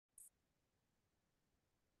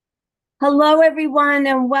Hello, everyone,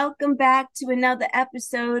 and welcome back to another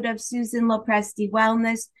episode of Susan Lopresti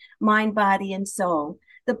Wellness, Mind, Body, and Soul,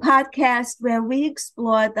 the podcast where we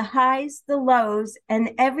explore the highs, the lows,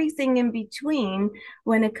 and everything in between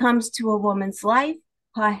when it comes to a woman's life,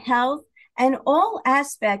 her health, and all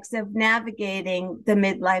aspects of navigating the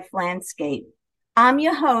midlife landscape. I'm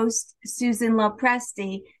your host, Susan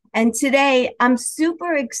Lopresti, and today I'm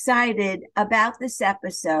super excited about this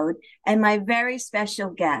episode and my very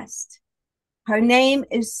special guest. Her name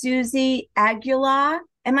is Susie Aguilar.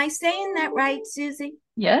 Am I saying that right, Susie?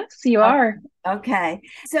 Yes, you Oh, are. okay.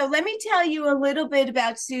 So let me tell you a little bit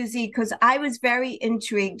about Susie because I was very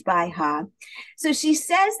intrigued by her. So she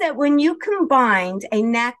says that when you combined a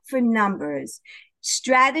knack for numbers,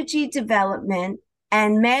 strategy development,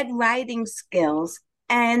 and med writing skills,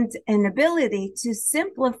 and an ability to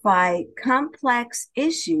simplify complex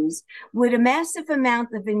issues with a massive amount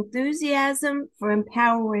of enthusiasm for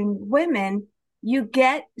empowering women, you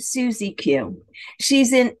get Susie Q.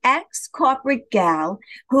 She's an ex-corporate gal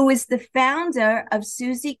who is the founder of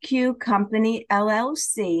Susie Q Company,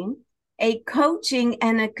 LLC, a coaching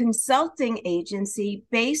and a consulting agency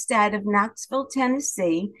based out of Knoxville,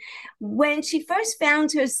 Tennessee. When she first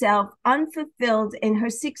found herself unfulfilled in her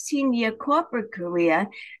 16-year corporate career,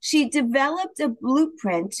 she developed a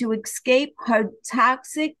blueprint to escape her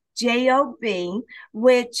toxic job,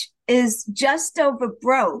 which is just over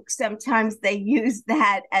broke. Sometimes they use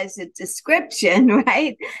that as a description,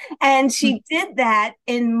 right? And she did that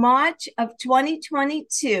in March of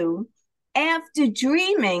 2022 after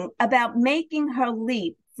dreaming about making her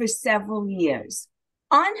leap for several years.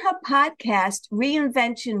 On her podcast,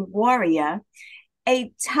 Reinvention Warrior,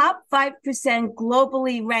 a top 5%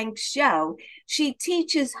 globally ranked show, she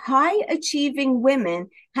teaches high achieving women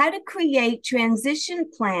how to create transition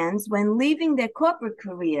plans when leaving their corporate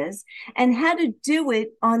careers and how to do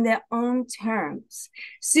it on their own terms.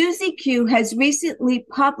 Susie Q has recently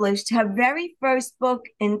published her very first book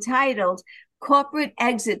entitled Corporate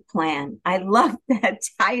Exit Plan. I love that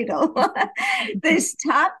title. This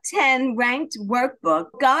top 10 ranked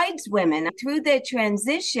workbook guides women through their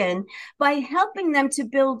transition by helping them to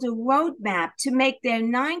build a roadmap to make their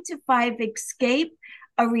 9 to 5 escape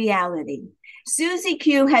a reality. Susie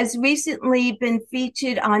Q has recently been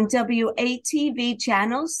featured on WATV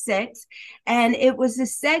Channel 6, and it was a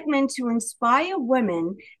segment to inspire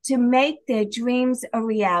women to make their dreams a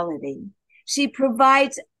reality. She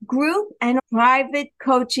provides group and private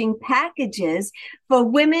coaching packages for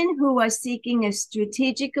women who are seeking a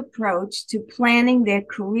strategic approach to planning their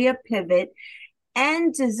career pivot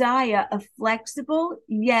and desire a flexible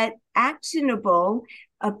yet actionable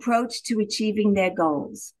approach to achieving their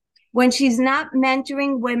goals. When she's not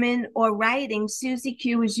mentoring women or writing, Susie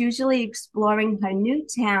Q is usually exploring her new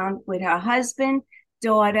town with her husband,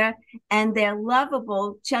 daughter, and their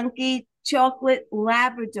lovable, chunky chocolate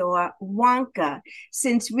Labrador, Wonka,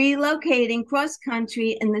 since relocating cross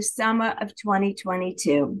country in the summer of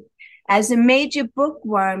 2022. As a major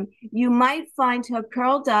bookworm, you might find her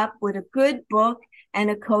curled up with a good book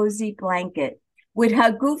and a cozy blanket. With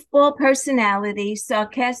her goofball personality,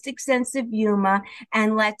 sarcastic sense of humor,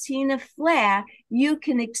 and Latina flair, you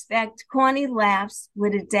can expect corny laughs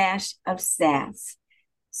with a dash of sass.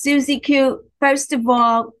 Susie Q, first of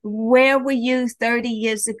all, where were you 30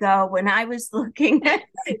 years ago when I was looking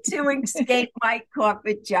to escape my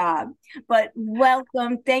corporate job? But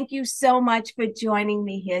welcome. Thank you so much for joining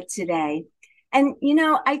me here today. And,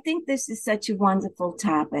 I think this is such a wonderful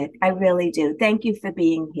topic. I really do. Thank you for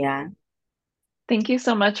being here. Thank you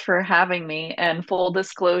so much for having me. And full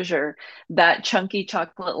disclosure, that chunky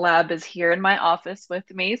chocolate lab is here in my office with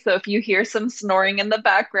me. So if you hear some snoring in the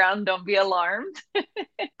background, don't be alarmed.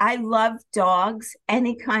 I love dogs,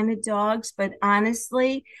 any kind of dogs, but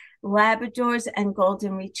honestly, Labradors and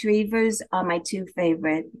Golden Retrievers are my two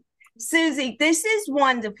favorite. Susie, this is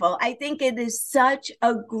wonderful. I think it is such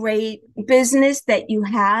a great business that you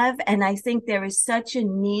have, and I think there is such a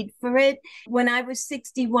need for it. When I was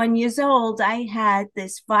 61 years old, I had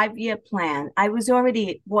this 5 year plan. I was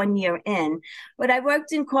already 1 year in, but I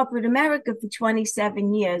worked in corporate America for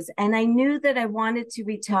 27 years, and I knew that I wanted to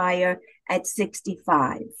retire at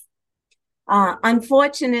 65.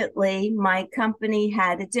 Unfortunately, my company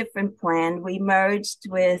had a different plan. We merged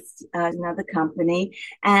with another company,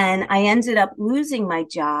 and I ended up losing my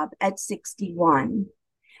job at 61.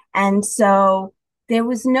 And so there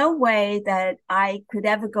was no way that I could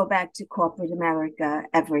ever go back to corporate America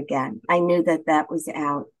ever again. I knew that that was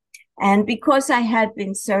out. And because I had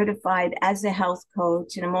been certified as a health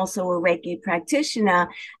coach and I'm also a Reiki practitioner,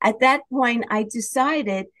 at that point I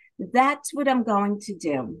decided that's what I'm going to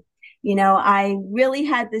do. I really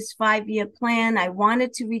had this 5-year plan. I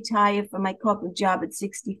wanted to retire from my corporate job at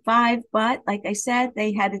 65, but like I said,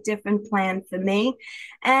 they had a different plan for me.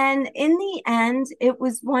 And in the end, it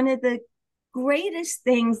was one of the greatest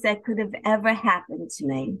things that could have ever happened to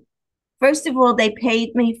me. First of all, they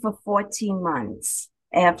paid me for 14 months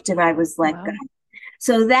after I was let go. Wow.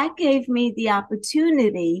 So that gave me the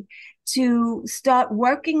opportunity to start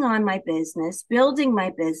working on my business, building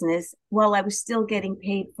my business while I was still getting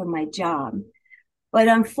paid for my job. But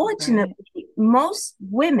Right. unfortunately, most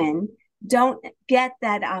women don't get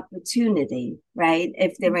that opportunity, right?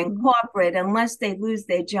 If they're in Hmm. corporate, unless they lose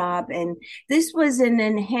their job. And this was an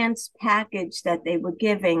enhanced package that they were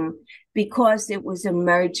giving because it was a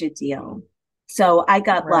merger deal. So I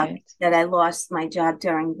got lucky Right. that I lost my job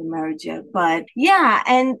during the merger. But yeah,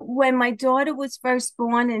 and when my daughter was first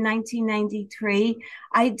born in 1993,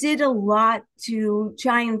 I did a lot to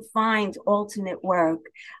try and find alternate work.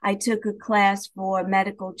 I took a class for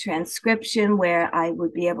medical transcription where I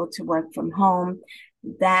would be able to work from home.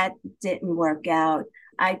 That didn't work out.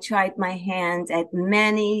 I tried my hand at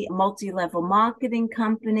many multi level marketing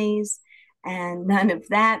companies, and none of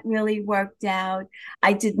that really worked out.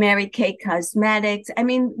 I did Mary Kay Cosmetics. I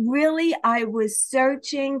mean, really, I was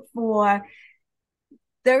searching for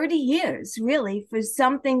 30 years, really, for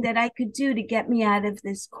something that I could do to get me out of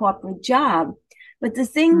this corporate job. But the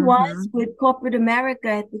thing was Hmm. with corporate America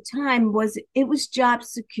at the time was it was job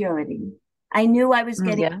security. I knew I was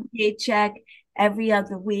getting Yeah, a paycheck every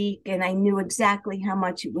other week and I knew exactly how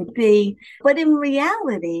much it would be. But in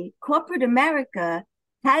reality, corporate America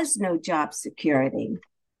has no job security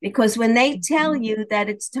because when they tell mhm. you that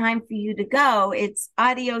it's time for you to go, it's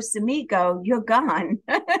adios amigo, you're gone.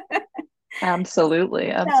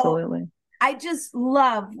 Absolutely. So Absolutely. I just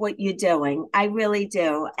love what you're doing. I really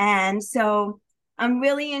do. And so I'm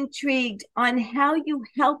really intrigued on how you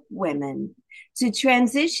help women to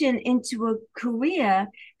transition into a career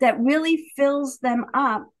that really fills them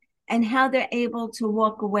up and how they're able to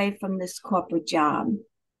walk away from this corporate job.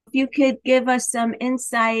 If you could give us some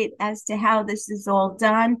insight as to how this is all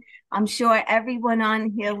done, I'm sure everyone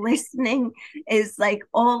on here listening is like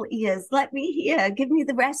all ears. Let me hear. Give me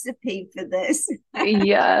the recipe for this.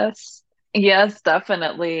 Yes. Yes,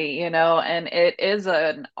 definitely, and it is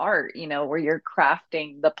an art, where you're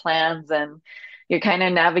crafting the plans and you're kind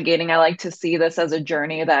of navigating. I like to see this as a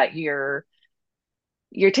journey that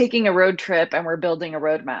you're taking a road trip and we're building a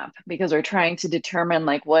roadmap because we're trying to determine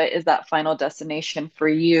like what is that final destination for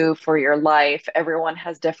you for your life. Everyone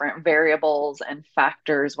has different variables and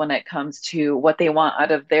factors when it comes to what they want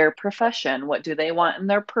out of their profession. What do they want in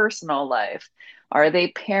their personal life? Are they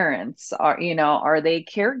parents? Are they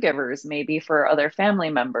caregivers maybe for other family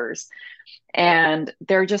members? And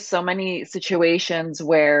there are just so many situations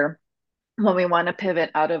where when we want to pivot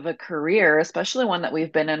out of a career, especially one that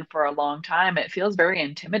we've been in for a long time, it feels very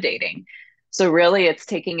intimidating. So, really, it's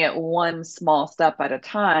taking it one small step at a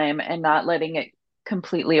time and not letting it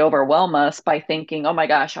completely overwhelm us by thinking, oh my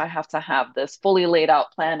gosh, I have to have this fully laid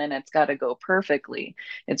out plan and it's got to go perfectly.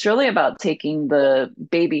 It's really about taking the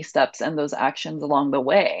baby steps and those actions along the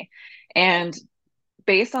way. And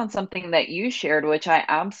based on something that you shared, which I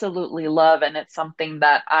absolutely love, and it's something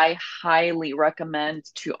that I highly recommend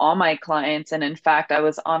to all my clients. And in fact, I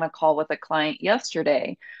was on a call with a client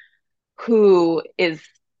yesterday who is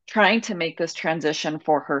trying to make this transition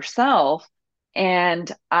for herself.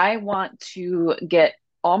 And I want to get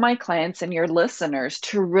all my clients and your listeners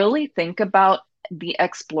to really think about the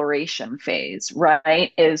exploration phase,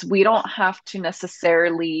 right? Is we don't have to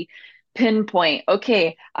necessarily pinpoint,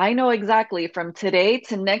 okay, I know exactly from today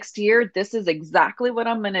to next year, this is exactly what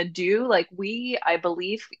I'm going to do. Like, I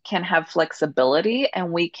believe, can have flexibility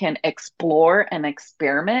and we can explore and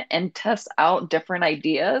experiment and test out different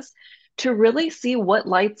ideas to really see what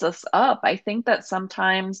lights us up. I think that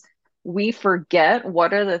sometimes we forget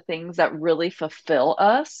what are the things that really fulfill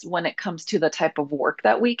us when it comes to the type of work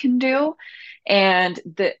that we can do. And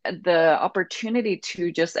the opportunity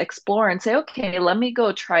to just explore and say, okay, let me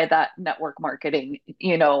go try that network marketing,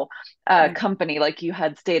 company like you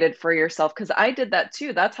had stated for yourself. Because I did that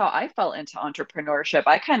too. That's how I fell into entrepreneurship.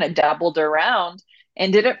 I kind of dabbled around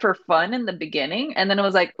and did it for fun in the beginning. And then it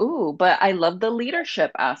was like, ooh, but I love the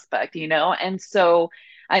leadership aspect, And so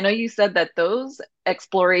I know you said that those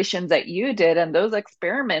explorations that you did and those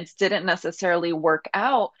experiments didn't necessarily work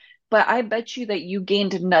out. But I bet you that you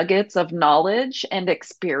gained nuggets of knowledge and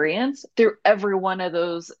experience through every one of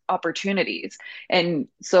those opportunities. And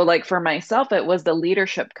so, like for myself, it was the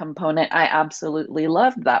leadership component. I absolutely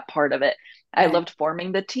loved that part of it. I Right. loved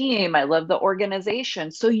forming the team. I loved the organization.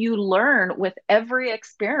 So you learn with every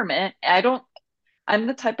experiment. I'm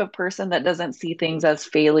the type of person that doesn't see things as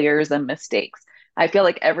failures and mistakes. I feel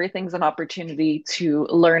like everything's an opportunity to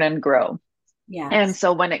learn and grow. And Yes.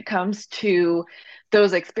 so when it comes to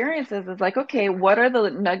those experiences, it's like, okay, what are the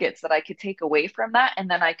nuggets that I could take away from that? And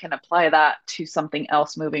then I can apply that to something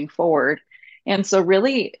else moving forward. And so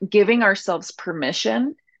really giving ourselves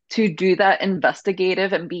permission to do that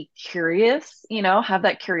investigative and be curious, have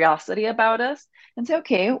that curiosity about us and say,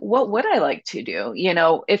 okay, what would I like to do?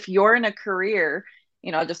 If you're in a career,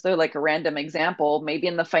 just throw like a random example, maybe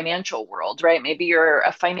in the financial world, right? Maybe you're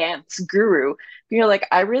a finance guru, you're like,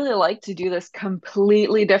 I really like to do this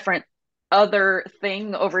completely different other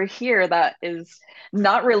thing over here that is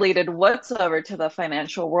not related whatsoever to the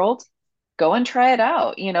financial world. Go and try it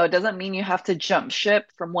out. It doesn't mean you have to jump ship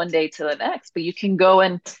from one day to the next, but you can go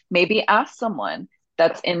and maybe ask someone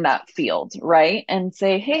that's in that field, right? And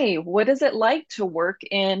say, hey, what is it like to work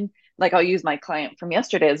in, like, I'll use my client from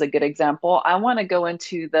yesterday as a good example. I want to go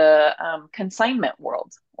into the consignment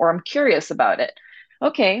world, or I'm curious about it.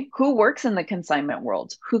 Okay, who works in the consignment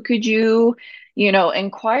world? Who could you,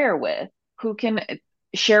 inquire with? Who can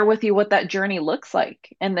share with you what that journey looks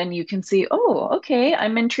like? And then you can see, oh, okay,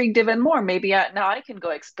 I'm intrigued even more. Maybe now I can go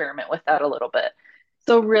experiment with that a little bit.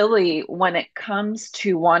 So, really, when it comes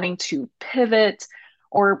to wanting to pivot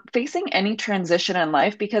or facing any transition in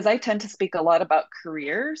life, because I tend to speak a lot about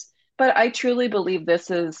careers, but I truly believe this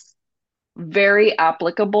is very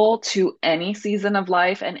applicable to any season of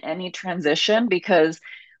life and any transition because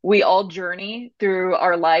we all journey through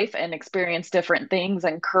our life and experience different things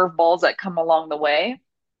and curveballs that come along the way.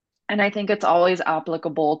 And I think it's always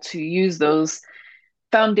applicable to use those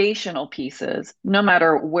foundational pieces, no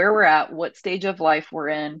matter where we're at, what stage of life we're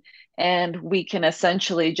in. And we can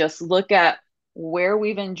essentially just look at where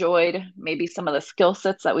we've enjoyed maybe some of the skill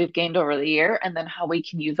sets that we've gained over the year, and then how we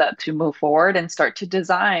can use that to move forward and start to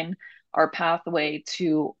design our pathway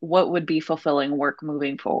to what would be fulfilling work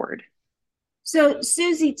moving forward. So,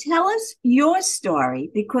 Susie, tell us your story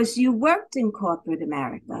because you worked in corporate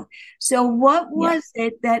America. So, what was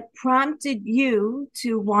Yes. it that prompted you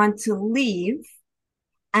to want to leave?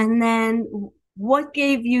 And then, what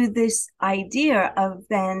gave you this idea of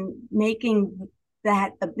then making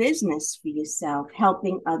that a business for yourself,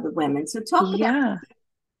 helping other women? So, talk about. Yeah.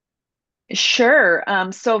 Sure.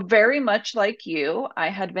 So very much like you, I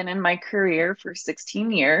had been in my career for 16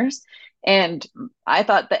 years, and I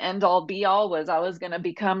thought the end all be all was I was going to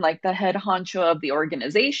become like the head honcho of the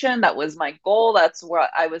organization. That was my goal. That's what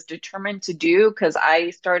I was determined to do because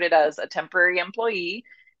I started as a temporary employee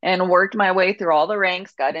and worked my way through all the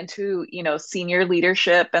ranks, got into, senior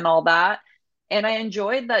leadership and all that. And I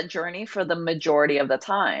enjoyed that journey for the majority of the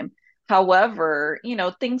time. However,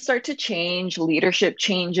 things start to change, leadership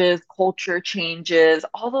changes, culture changes,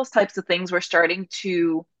 all those types of things were starting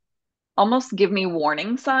to almost give me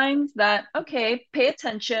warning signs that, okay, pay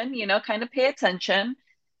attention, kind of pay attention.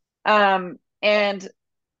 And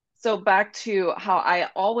so back to how I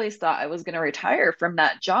always thought I was going to retire from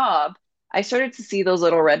that job, I started to see those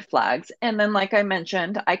little red flags. And then, like I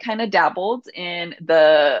mentioned, I kind of dabbled in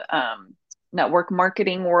the network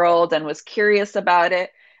marketing world and was curious about it.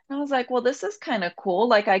 And I was like, well, this is kind of cool.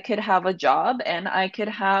 Like, I could have a job and I could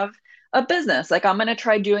have a business. Like, I'm going to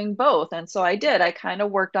try doing both. And so I did. I kind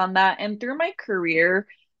of worked on that. And through my career,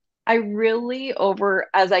 I really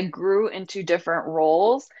as I grew into different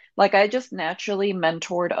roles, like I just naturally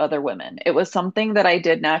mentored other women. It was something that I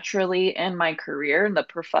did naturally in my career in the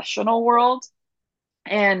professional world.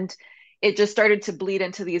 And it just started to bleed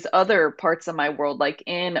into these other parts of my world, like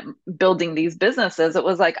in building these businesses. It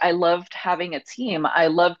was like I loved having a team. I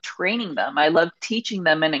loved training them. I loved teaching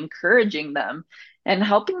them and encouraging them and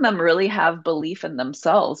helping them really have belief in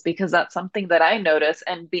themselves because that's something that I notice.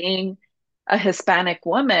 And being a Hispanic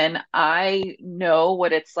woman, I know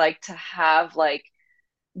what it's like to have like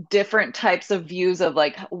different types of views of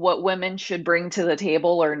like what women should bring to the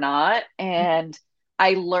table or not. And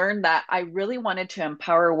I learned that I really wanted to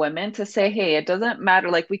empower women to say, hey, it doesn't matter.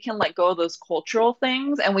 Like we can let go of those cultural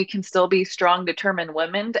things and we can still be strong, determined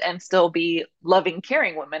women and still be loving,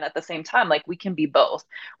 caring women at the same time. Like we can be both.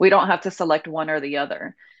 We don't have to select one or the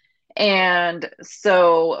other. And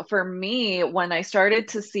so for me, when I started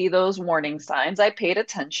to see those warning signs, I paid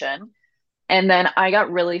attention. And then I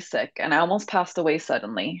got really sick and I almost passed away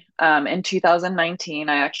suddenly. In 2019,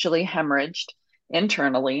 I actually hemorrhaged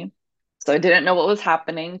internally. So I didn't know what was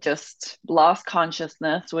happening, just lost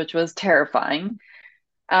consciousness, which was terrifying.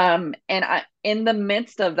 And in the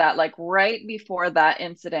midst of that, like right before that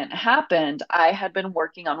incident happened, I had been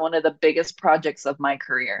working on one of the biggest projects of my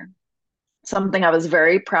career, something I was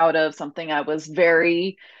very proud of, something I was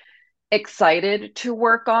very excited to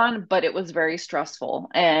work on, but it was very stressful.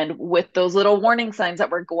 And with those little warning signs that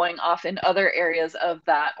were going off in other areas of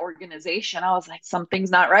that organization, I was like,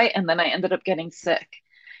 something's not right. And then I ended up getting sick.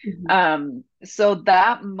 Mhm. So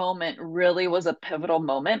that moment really was a pivotal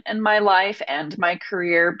moment in my life and my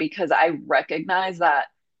career because I recognized that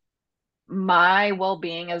my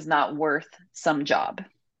well-being is not worth some job.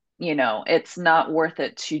 It's not worth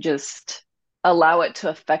it to just allow it to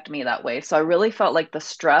affect me that way. So I really felt like the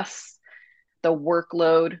stress, the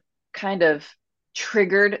workload kind of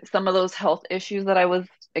triggered some of those health issues that I was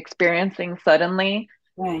experiencing suddenly.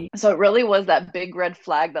 Right. So it really was that big red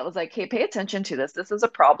flag that was like, hey, pay attention to this. This is a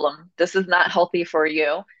problem. This is not healthy for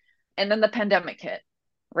you. And then the pandemic hit,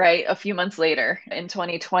 right? A few months later in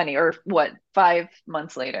 2020, or what, 5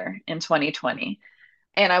 months later in 2020.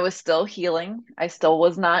 And I was still healing. I still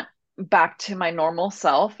was not back to my normal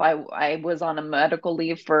self. I was on a medical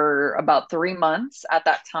leave for about 3 months at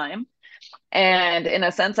that time. And in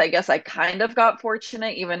a sense, I guess I kind of got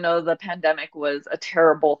fortunate, even though the pandemic was a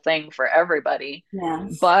terrible thing for everybody.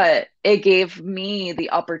 Yes. But it gave me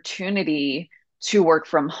the opportunity to work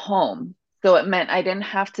from home. So it meant I didn't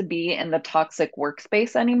have to be in the toxic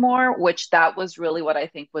workspace anymore, which that was really what I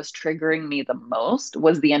think was triggering me the most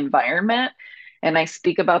was the environment. And I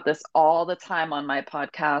speak about this all the time on my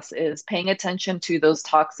podcast is paying attention to those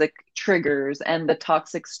toxic triggers and the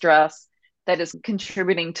toxic stress that is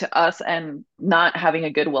contributing to us and not having a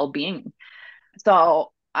good well-being.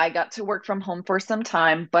 So I got to work from home for some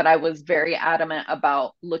time, but I was very adamant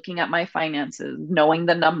about looking at my finances, knowing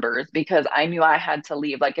the numbers, because I knew I had to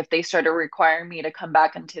leave. Like if they started requiring me to come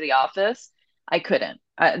back into the office, I couldn't.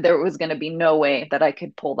 There was going to be no way that I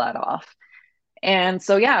could pull that off. And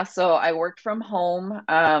so, yeah, so I worked from home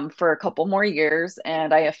for a couple more years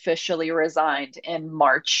and I officially resigned in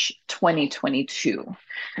March 2022.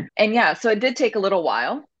 And yeah, so it did take a little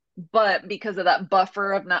while, but because of that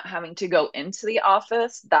buffer of not having to go into the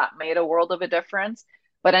office, that made a world of a difference.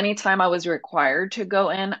 But anytime I was required to go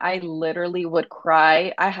in, I literally would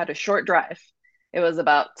cry. I had a short drive. It was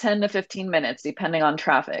about 10 to 15 minutes, depending on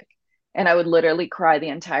traffic. And I would literally cry the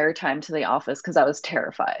entire time to the office because I was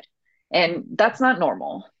terrified. And that's not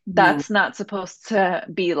normal. No. That's not supposed to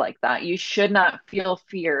be like that. You should not feel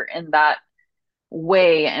fear in that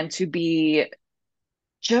way and to be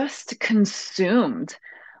just consumed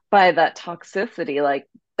by that toxicity. Like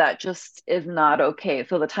that just is not okay.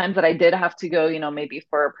 So the times that I did have to go, maybe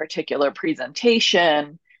for a particular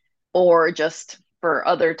presentation or just for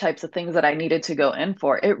other types of things that I needed to go in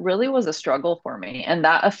for, it really was a struggle for me. And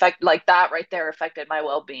that affect like that right there affected my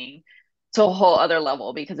well-being to a whole other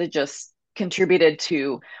level because it just contributed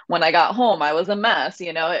to when I got home, I was a mess,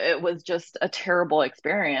 it was just a terrible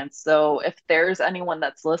experience. So if there's anyone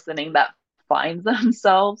that's listening that finds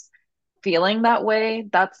themselves feeling that way,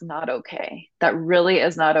 that's not okay. That really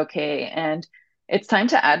is not okay. And it's time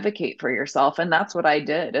to advocate for yourself. And that's what I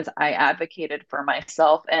did is I advocated for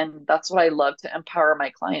myself. And that's what I love to empower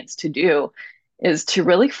my clients to do is to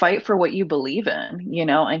really fight for what you believe in,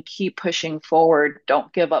 and keep pushing forward.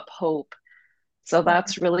 Don't give up hope. So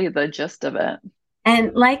that's really the gist of it.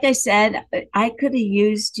 And like I said, I could have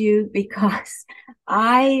used you because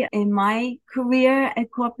in my career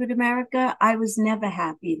at corporate America, I was never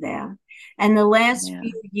happy there. And the last Yeah.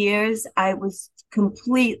 few years, I was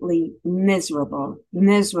completely miserable,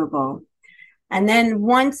 miserable. And then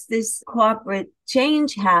once this corporate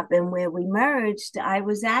change happened where we merged, I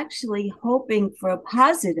was actually hoping for a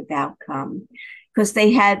positive outcome because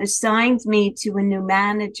they had assigned me to a new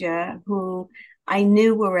manager who I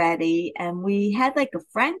knew already, and we had like a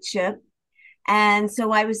friendship. And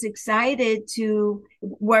so I was excited to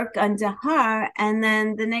work under her. And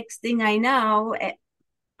then the next thing I know,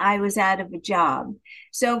 I was out of a job.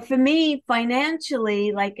 So for me,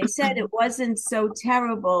 financially, like I said, it wasn't so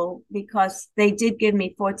terrible because they did give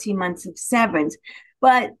me 14 months of severance.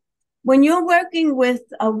 But when you're working with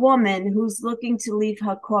a woman who's looking to leave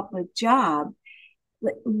her corporate job,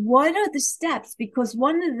 what are the steps? Because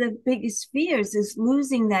one of the biggest fears is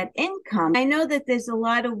losing that income. I know that there's a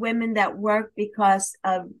lot of women that work because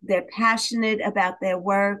of they're passionate about their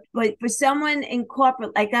work, but for someone in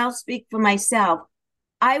corporate, like I'll speak for myself,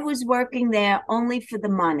 I was working there only for the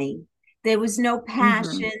money. There was no Hmm.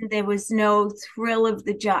 passion. There was no thrill of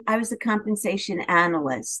the job. I was a compensation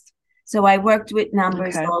analyst. So I worked with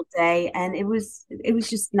numbers Okay. all day and it was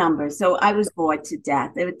just numbers. So I was bored to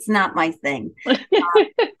death. It's not my thing.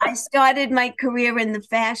 I started my career in the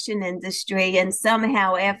fashion industry, and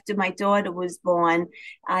somehow after my daughter was born,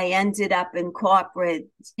 I ended up in corporate.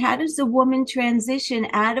 How does a woman transition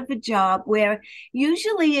out of a job where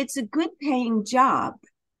usually it's a good paying job?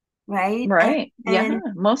 right? Right. Yeah, And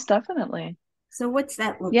most definitely. so what's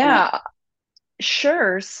that look like? Yeah,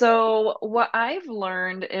 sure. So, what I've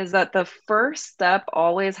learned is that the first step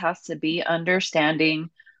always has to be understanding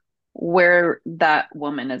where that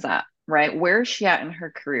woman is at, right? Where is she at in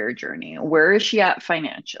her career journey? Where is she at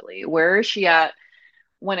financially? Where is she at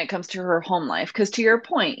when it comes to her home life? Because to your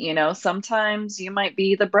point, sometimes you might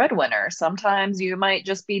be the breadwinner. Sometimes you might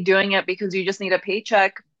just be doing it because you just need a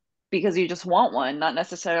paycheck because you just want one, not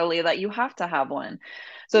necessarily that you have to have one.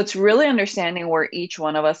 So it's really understanding where each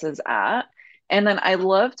one of us is at. And then I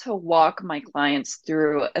love to walk my clients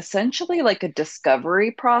through essentially like a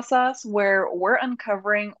discovery process where we're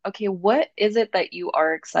uncovering, okay, what is it that you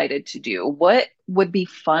are excited to do? What would be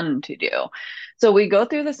fun to do? So we go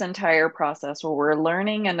through this entire process where we're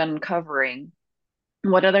learning and uncovering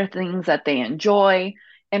what other things that they enjoy.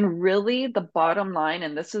 And really, the bottom line,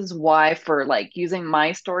 and this is why, for like using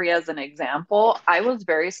my story as an example, I was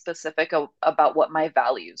very specific about what my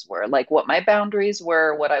values were, like what my boundaries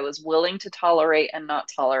were, what I was willing to tolerate and not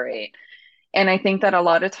tolerate. And I think that a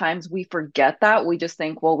lot of times we forget that. We just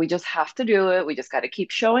think, well, we just have to do it. We just got to keep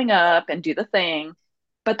showing up and do the thing.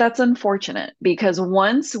 But that's unfortunate because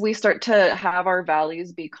once we start to have our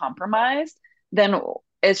values be compromised, then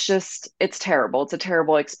it's terrible. It's a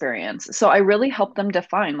terrible experience. So I really help them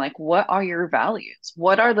define like, what are your values?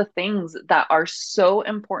 What are the things that are so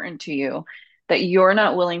important to you that you're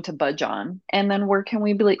not willing to budge on? And then where can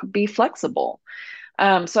we be flexible?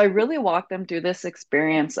 So I really walk them through this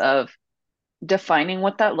experience of defining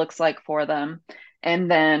what that looks like for them,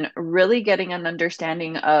 and then really getting an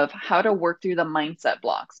understanding of how to work through the mindset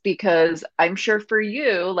blocks. Because I'm sure for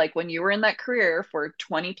you, like when you were in that career for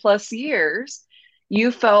 20 plus years, you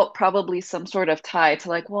felt probably some sort of tie to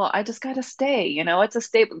like, well, I just got to stay, it's a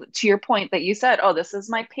stable, to your point that you said, oh, this is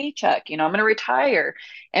my paycheck, I'm going to retire.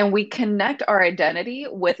 And we connect our identity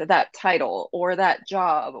with that title or that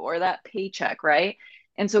job or that paycheck, right?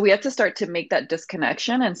 And so we have to start to make that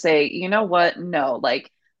disconnection and say, you know what? No, like,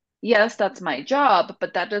 yes, that's my job,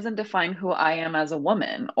 but that doesn't define who I am as a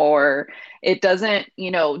woman, or it doesn't,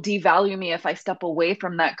 devalue me if I step away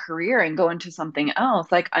from that career and go into something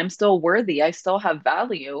else. Like, I'm still worthy. I still have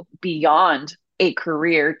value beyond a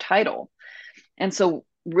career title. And so,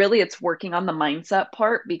 really, it's working on the mindset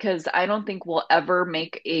part because I don't think we'll ever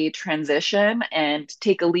make a transition and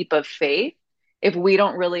take a leap of faith if we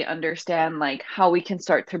don't really understand like how we can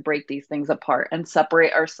start to break these things apart and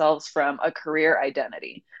separate ourselves from a career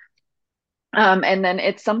identity. And then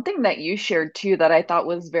it's something that you shared too that I thought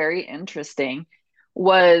was very interesting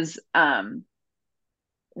was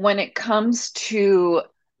when it comes to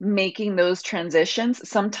making those transitions,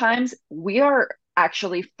 sometimes we are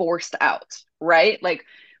actually forced out, right? Like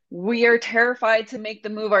we are terrified to make the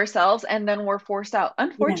move ourselves and then we're forced out. Yeah.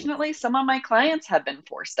 Unfortunately, some of my clients have been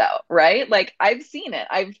forced out, right? Like I've seen it.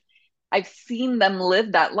 I've seen them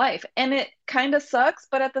live that life and it kind of sucks,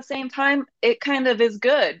 but at the same time, it kind of is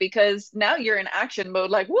good because now you're in action mode,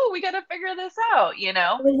 like, whoa, we got to figure this out, you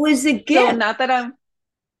know? It was a So, gift. not that I'm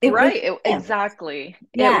It was right. a gift. Exactly.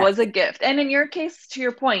 It Yes. was a gift. And in your case, to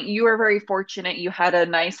your point, you were very fortunate. You had a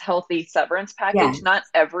nice, healthy severance package. Yes. Not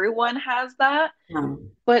everyone has that.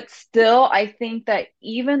 Um, But still, I think that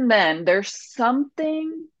even then, there's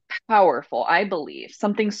something powerful, I believe,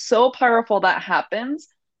 something so powerful that happens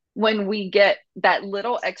when we get that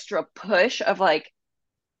little extra push of like,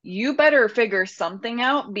 you better figure something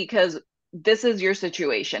out because this is your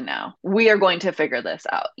situation now. We are going to figure this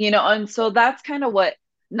out, And so that's kind of what,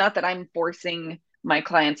 not that I'm forcing my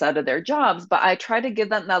clients out of their jobs, but I try to give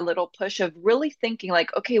them that little push of really thinking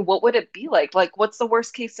like, okay, what would it be like? Like, what's the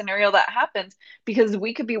worst case scenario that happens? Because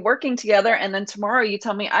we could be working together and then tomorrow you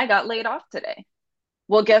tell me I got laid off today.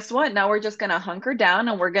 Well, guess what? Now we're just going to hunker down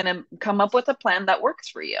and we're going to come up with a plan that works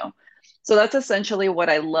for you. So that's essentially what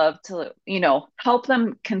I love to, help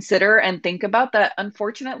them consider and think about that.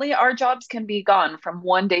 Unfortunately, our jobs can be gone from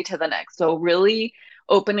one day to the next. So really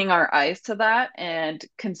opening our eyes to that and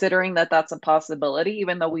considering that that's a possibility,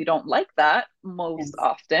 even though we don't like that most yes.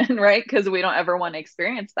 often, right? Because we don't ever want to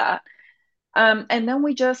experience that. And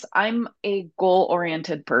then I'm a goal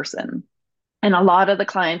oriented person. And a lot of the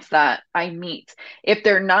clients that I meet, if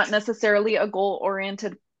they're not necessarily a goal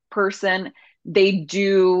oriented person, they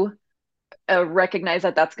do recognize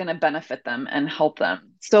that that's going to benefit them and help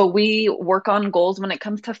them. So we work on goals when it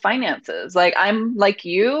comes to finances. Like I'm like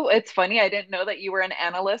you, it's funny, I didn't know that you were an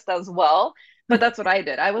analyst as well, but that's what I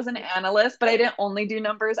did. I was an analyst, but I didn't only do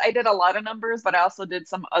numbers. I did a lot of numbers, but I also did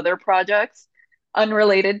some other projects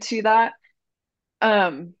unrelated to that.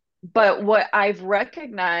 But what I've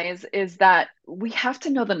recognized is that we have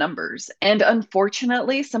to know the numbers. And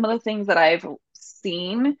unfortunately, some of the things that I've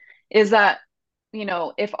seen is that,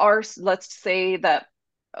 if let's say that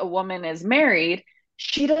a woman is married,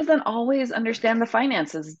 she doesn't always understand the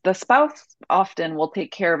finances. The spouse often will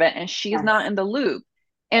take care of it and she's not Yes. in the loop.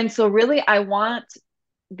 And so really I want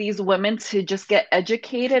these women to just get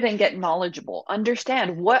educated and get knowledgeable.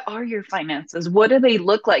 Understand, what are your finances? What do they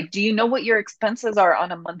look like? Do you know what your expenses are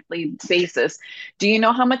on a monthly basis? Do you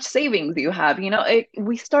know how much savings you have?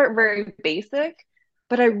 We start very basic,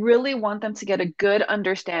 but I really want them to get a good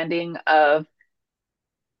understanding of,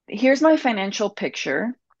 here's my financial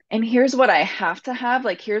picture and here's what I have to have.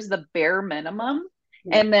 Like, here's the bare minimum.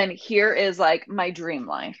 Yeah. And then here is like my dream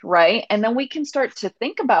life, right? And then we can start to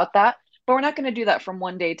think about that, but we're not going to do that from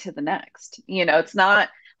one day to the next. It's not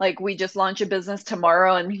like we just launch a business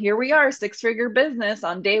tomorrow and here we are, six-figure business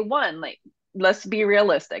on day one. Like, let's be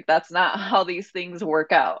realistic. That's not how these things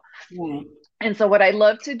work out. Right. And so, what I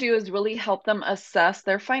love to do is really help them assess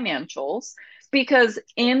their financials, because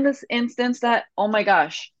in this instance that, oh my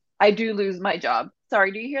gosh, I do lose my job.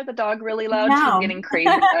 Sorry, do you hear the dog really loud? She's No. getting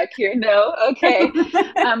crazy back here. No? Okay.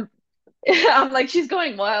 Um, I'm like, she's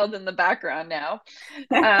going wild in the background now.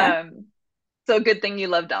 Um, so good thing you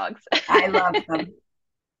love dogs. I love them.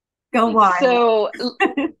 Go wild. So,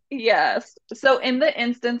 yes. So, in the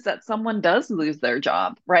instance that someone does lose their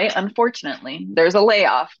job, right? Unfortunately, there's a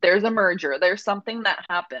layoff, there's a merger, there's something that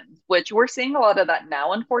happens, which we're seeing a lot of that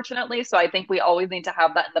now, unfortunately. So, I think we always need to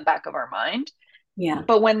have that in the back of our mind. Yeah.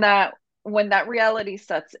 But when that reality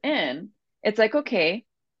sets in, it's like, okay,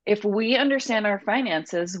 if we understand our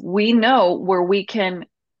finances, we know where we can,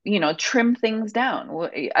 trim things down.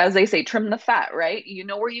 As they say, trim the fat, right? You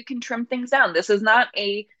know where you can trim things down. This is not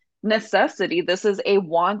a necessity. This is a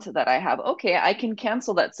want that I have. Okay, I can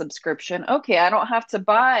cancel that subscription. Okay, I don't have to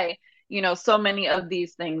buy, so many of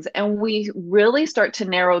these things. And we really start to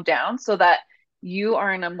narrow down so that you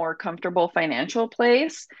are in a more comfortable financial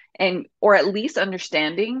place, and or at least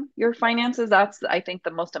understanding your finances. That's, I think, the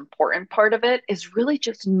most important part of it, is really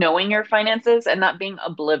just knowing your finances and not being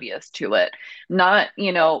oblivious to it, not,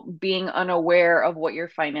 being unaware of what your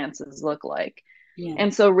finances look like. Yeah.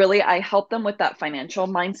 And so really I help them with that financial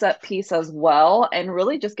mindset piece as well, and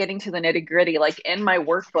really just getting to the nitty gritty. Like, in my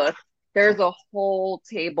workbook, there's a whole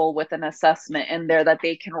table with an assessment in there that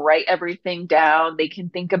they can write everything down. They can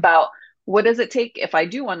think about, what does it take if I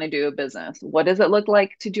do want to do a business? What does it look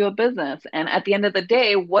like to do a business? And at the end of the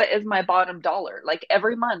day, what is my bottom dollar? Like,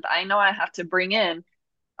 every month, I know I have to bring in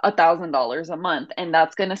 $1,000 a month, and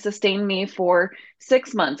that's going to sustain me for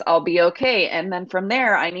 6 months. I'll be okay. And then from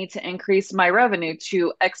there, I need to increase my revenue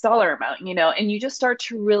to X dollar amount, and you just start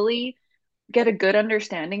to really get a good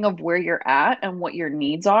understanding of where you're at and what your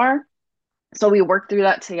needs are. So we work through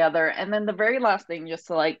that together. And then the very last thing, just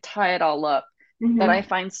to like tie it all up, that I Hmm.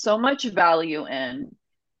 find so much value in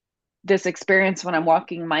this experience when I'm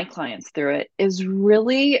walking my clients through it, is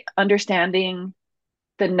really understanding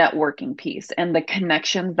the networking piece and the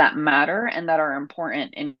connections that matter and that are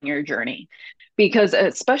important in your journey. Because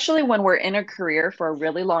especially when we're in a career for a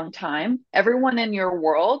really long time, everyone in your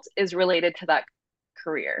world is related to that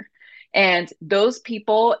career. And those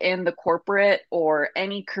people in the corporate or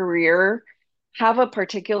any career have a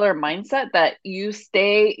particular mindset that you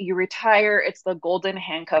stay, you retire. It's the golden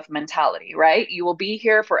handcuff mentality, right? You will be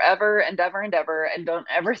here forever and ever and ever, and don't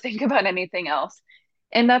ever think about anything else.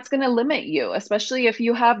 And that's going to limit you, especially if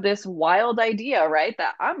you have this wild idea, right?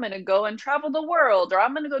 That I'm going to go and travel the world, or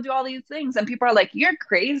I'm going to go do all these things. And people are like, you're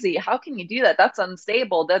crazy. How can you do that? That's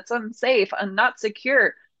unstable. That's unsafe and not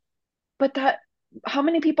secure. But how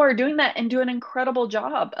many people are doing that and do an incredible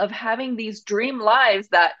job of having these dream lives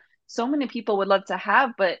that so many people would love to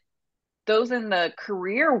have? But those in the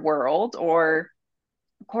career world or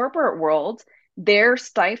corporate world, they're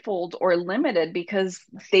stifled or limited because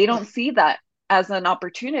they don't see that as an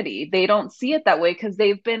opportunity. They don't see it that way because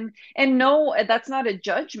they've been, and no, that's not a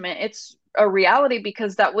judgment. It's a reality,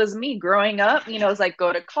 because that was me growing up. It's like,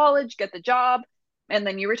 go to college, get the job, and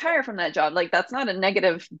then you retire from that job. Like, that's not a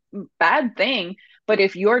negative, bad thing. But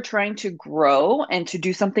if you're trying to grow and to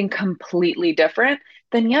do something completely different,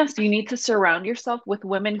 then yes, you need to surround yourself with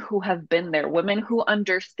women who have been there, women who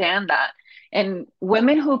understand that, and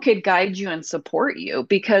women who could guide you and support you.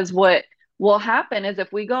 Because what will happen is,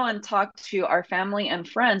 if we go and talk to our family and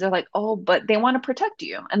friends, they're like, oh, but they want to protect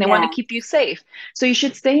you and they want to Yeah. keep you safe. So you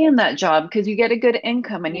should stay in that job because you get a good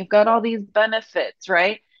income and you've got all these benefits,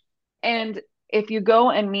 right? And if you go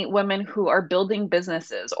and meet women who are building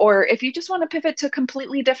businesses, or if you just want to pivot to a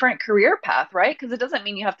completely different career path, right? Because it doesn't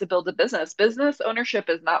mean you have to build a business. Business ownership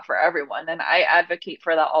is not for everyone. And I advocate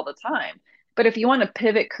for that all the time. But if you want to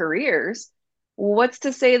pivot careers, what's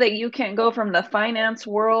to say that you can't go from the finance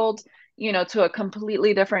world, to a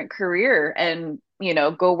completely different career and,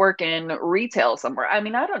 go work in retail somewhere. I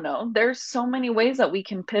mean, I don't know. There's so many ways that we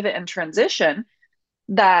can pivot and transition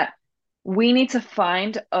that we need to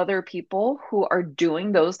find other people who are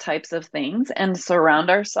doing those types of things and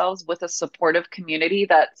surround ourselves with a supportive community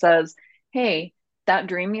that says, hey, that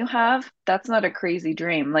dream you have, that's not a crazy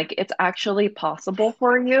dream. Like it's actually possible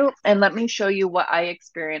for you. And let me show you what I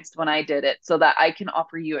experienced when I did it so that I can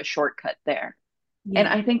offer you a shortcut there. And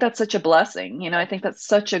Yeah. I think that's such a blessing. I think that's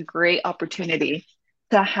such a great opportunity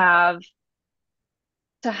to have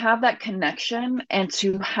that connection and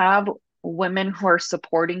to have women who are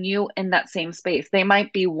supporting you in that same space. They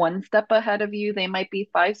might be one step ahead of you, they might be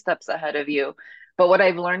five steps ahead of you. But what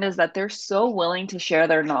I've learned is that they're so willing to share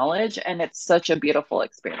their knowledge, and it's such a beautiful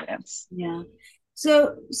experience. Yeah.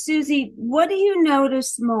 So, Susie, what do you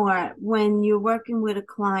notice more when you're working with a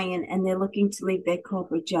client and they're looking to leave their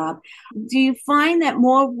corporate job? Do you find that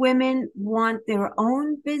more women want their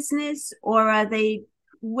own business, or are they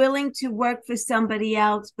willing to work for somebody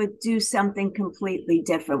else but do something completely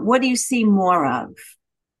different? What do you see more of?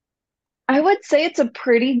 I would say it's a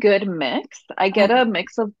pretty good mix. I get Oh, a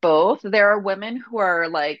mix of both. There are women who are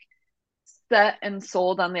like set and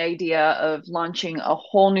sold on the idea of launching a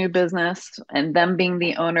whole new business and them being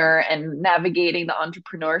the owner and navigating the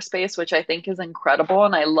entrepreneur space, which I think is incredible.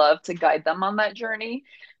 And I love to guide them on that journey.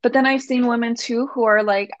 But then I've seen women too who are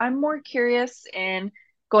like, I'm more curious in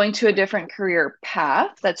going to a different career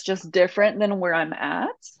path that's just different than where I'm at.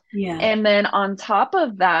 yeah, And then on top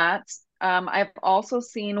of that, I've also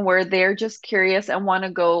seen where they're just curious and want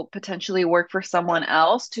to go potentially work for someone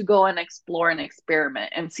else to go and explore and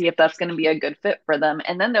experiment and see if that's going to be a good fit for them.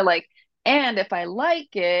 And then they're like, and if I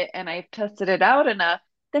like it and I've tested it out enough,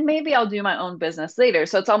 then maybe I'll do my own business later.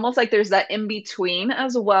 So it's almost like there's that in between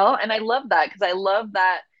as well. And I love that because I love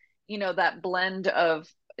that, that blend of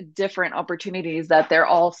different opportunities that they're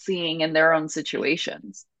all seeing in their own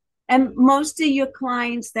situations. and most of your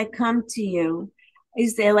clients that come to you,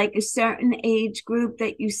 is there like a certain age group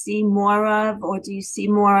that you see more of, or do you see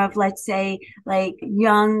more of, let's say, like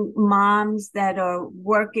young moms that are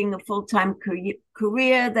working a full-time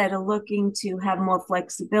career that are looking to have more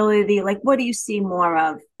flexibility? Like, what do you see more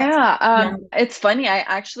of? Yeah, Young. it's funny. I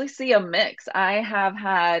actually see a mix. I have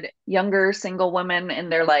had younger single women in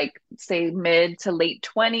their like, say, mid to late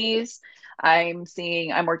 20s. I'm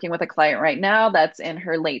working with a client right now that's in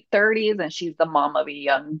her late 30s, and she's the mom of a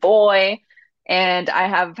young boy. And I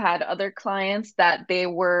have had other clients that they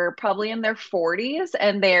were probably in their 40s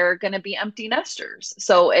and they're going to be empty nesters.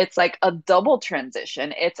 So it's like a double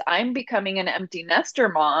transition. It's I'm becoming an empty nester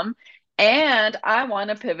mom and I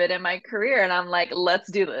want to pivot in my career. And I'm like,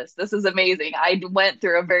 let's do this. This is amazing. I went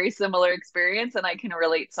through a very similar experience and I can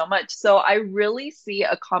relate so much. So I really see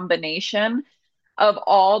a combination of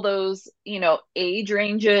all those, age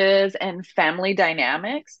ranges and family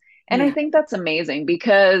dynamics. And I Yeah. think that's amazing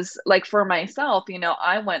because, like, for myself,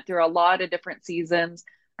 I went through a lot of different seasons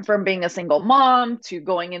from being a single mom to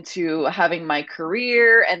going into having my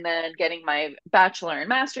career and then getting my bachelor and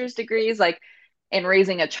master's degrees. Like, in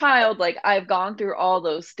raising a child, like I've gone through all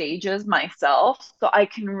those stages myself. So I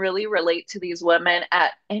can really relate to these women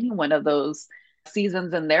at any one of those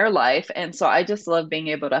seasons in their life. And so I just love being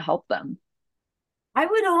able to help them. I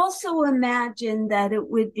would also imagine that it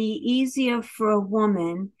would be easier for a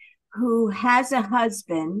woman who has a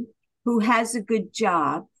husband who has a good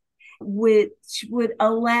job, which would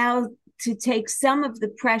allow to take some of the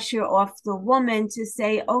pressure off the woman to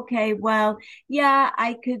say, okay, well, yeah,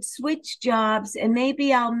 I could switch jobs and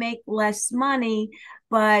maybe I'll make less money,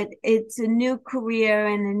 but it's a new career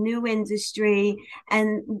and a new industry.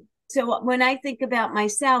 And so when I think about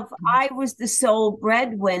myself, I was the sole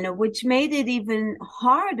breadwinner, which made it even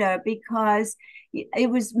harder because it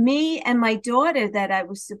was me and my daughter that I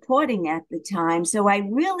was supporting at the time. So I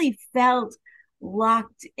really felt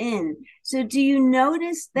locked in. So do you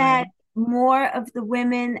notice that Right. more of the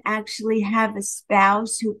women actually have a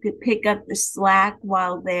spouse who could pick up the slack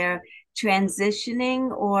while they're transitioning?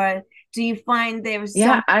 Or do you find there's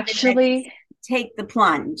some Yeah, women that just actually, take the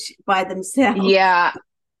plunge by themselves? yeah,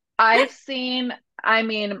 I've seen, I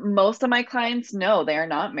mean, most of my clients know they're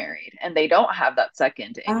not married and they don't have that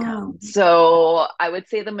second Oh, income. So I would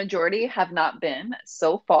say the majority have not been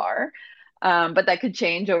so far, but that could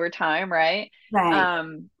change over time, right? right.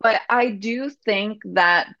 But I do think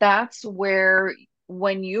that that's where,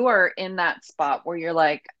 when you are in that spot where you're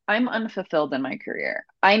like, I'm unfulfilled in my career,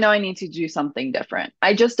 I know I need to do something different.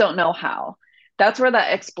 I just don't know how. That's where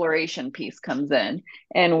that exploration piece comes in.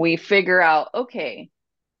 And we figure out, okay,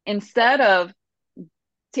 instead of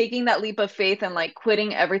taking that leap of faith and like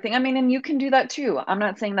quitting everything. I mean, and you can do that too. I'm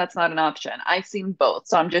not saying that's not an option. I've seen both.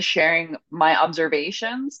 So I'm just sharing my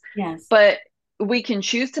observations. Yes. But we can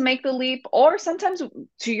choose to make the leap, or sometimes,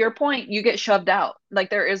 to your point, you get shoved out. Like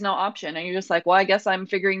there is no option. And you're just like, well, I guess I'm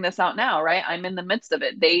figuring this out now, right? I'm in the midst of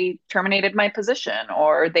it. They terminated my position,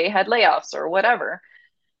 or they had layoffs, or whatever.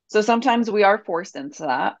 So sometimes we are forced into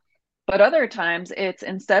that. But other times it's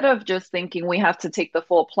instead of just thinking we have to take the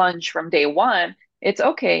full plunge from day one, it's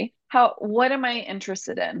okay, what am I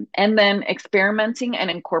interested in? And then experimenting and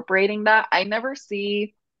incorporating that. I never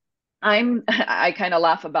see I kind of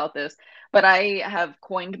laugh about this, but I have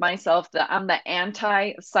coined myself that I'm the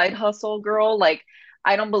anti side hustle girl. Like,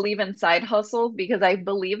 I don't believe in side hustles because I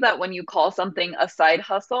believe that when you call something a side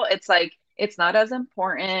hustle, it's like it's not as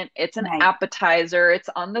important. It's an Right. appetizer, it's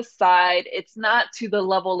on the side, it's not to the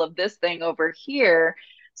level of this thing over here.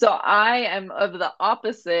 So I am of the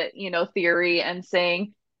opposite, theory and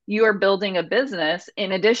saying, you are building a business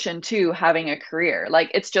in addition to having a career. Like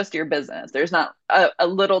it's just your business. There's not a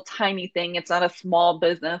little tiny thing. It's not a small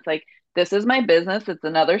business. Like this is my business. It's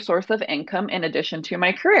another source of income in addition to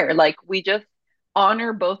my career. Like we just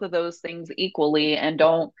honor both of those things equally and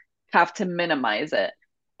don't have to minimize it.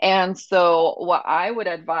 And so what I would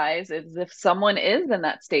advise is if someone is in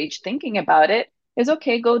that stage thinking about it, is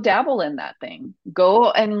okay, go dabble in that thing.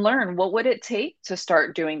 Go and learn what would it take to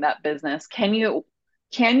start doing that business. Can you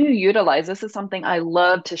utilize this is something I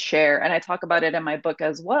love to share and I talk about it in my book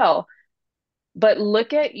as well. But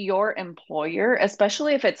look at your employer,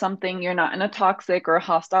 especially if it's something you're not in a toxic or a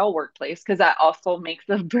hostile workplace, because that also makes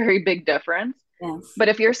a very big difference. Yes. But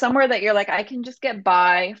if you're somewhere that you're like, I can just get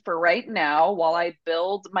by for right now while I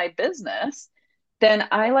build my business, then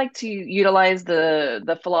I like to utilize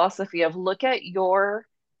the philosophy of look at your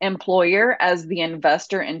employer as the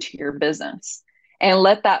investor into your business and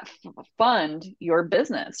let that fund your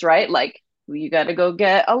business, right? Like you got to go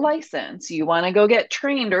get a license, you want to go get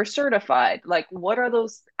trained or certified. Like what are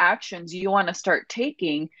those actions you want to start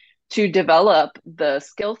taking to develop the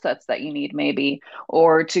skill sets that you need maybe,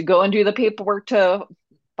 or to go and do the paperwork to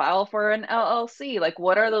file for an LLC? Like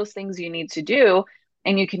what are those things you need to do?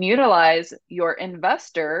 And you can utilize your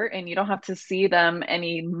investor and you don't have to see them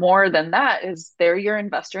any more than that, is they're your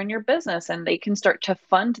investor in your business and they can start to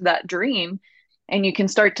fund that dream and you can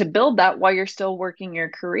start to build that while you're still working your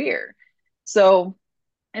career. So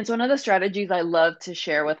it's one of the strategies I love to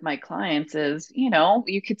share with my clients is,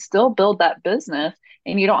 you could still build that business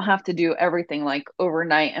and you don't have to do everything like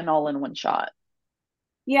overnight and all in one shot.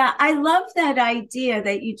 Yeah, I love that idea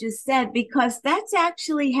that you just said because that's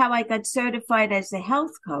actually how I got certified as a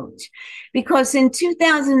health coach. Because in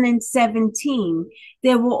 2017,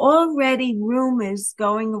 there were already rumors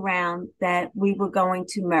going around that we were going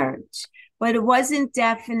to merge, but it wasn't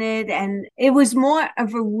definite and it was more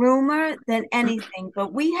of a rumor than anything.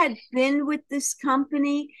 But we had been with this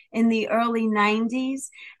company in the early 90s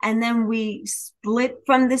and then we split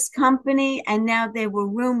from this company and now there were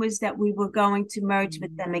rumors that we were going to merge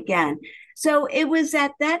with them again. So it was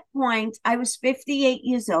at that point, I was 58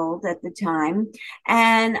 years old at the time,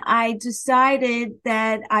 and I decided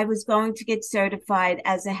that I was going to get certified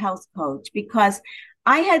as a health coach because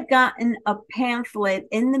I had gotten a pamphlet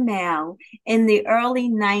in the mail in the early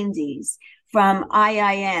 90s from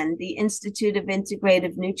IIN, the Institute of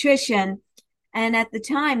Integrative Nutrition, and at the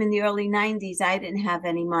time in the early 90s, I didn't have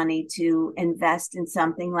any money to invest in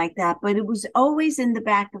something like that. But it was always in the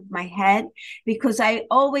back of my head because I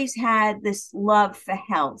always had this love for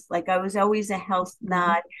health. Like I was always a health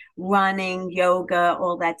nut, running, yoga,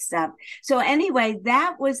 all that stuff. So, anyway,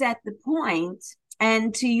 that was at the point.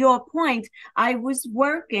 And to your point, I was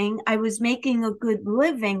working, I was making a good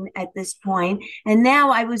living at this point, and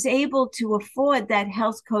now I was able to afford that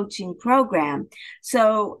health coaching program.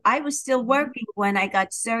 So I was still working when I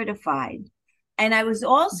got certified. And I was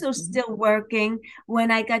also still working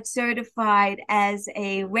when I got certified as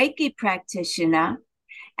a Reiki practitioner.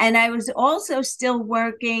 And I was also still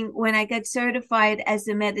working when I got certified as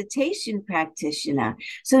a meditation practitioner.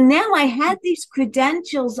 So now I had these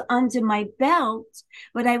credentials under my belt,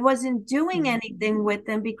 but I wasn't doing anything with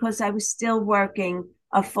them because I was still working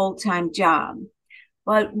a full time job.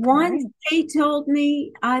 But once Right. they told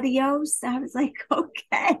me adios, I was like,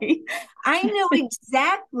 okay, I knew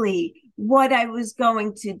exactly what I was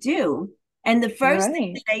going to do. And the first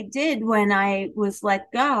thing Right. that I did when I was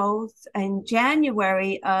let go in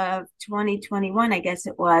January of 2021, I guess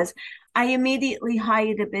it was, I immediately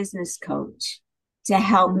hired a business coach to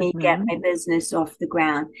help me get Mm-hmm. my business off the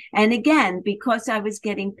ground. And again, because I was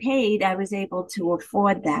getting paid, I was able to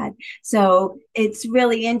afford that. So it's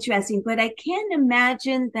really interesting. But I can't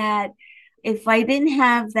imagine that if I didn't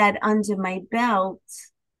have that under my belt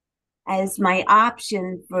as my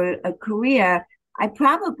option for a career, I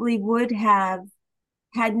probably would have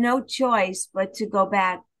had no choice but to go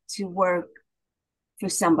back to work for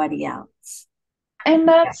somebody else. And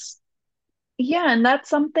that's, yeah, and that's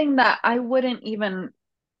something that I wouldn't even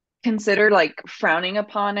consider like frowning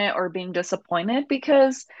upon it or being disappointed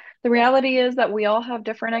because the reality is that we all have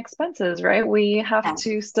different expenses, right? We have Yes,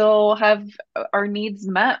 to still have our needs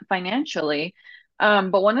met financially.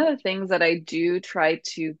 But one of the things that I do try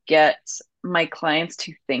to get my clients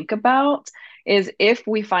to think about is if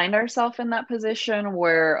we find ourselves in that position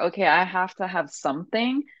where, okay, I have to have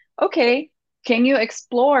something, okay, can you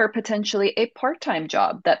explore potentially a part-time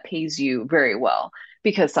job that pays you very well?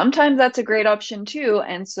 Because sometimes that's a great option too.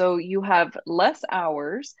 And so you have less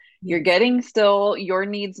hours, you're yes, getting still your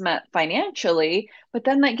needs met financially, but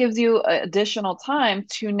then that gives you additional time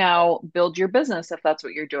to now build your business if that's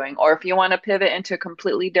what you're doing. Or if you want to pivot into a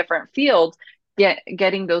completely different field,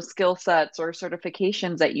 getting those skill sets or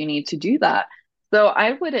certifications that you need to do that. So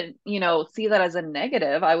I wouldn't, see that as a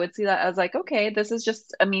negative. I would see that as like, okay, this is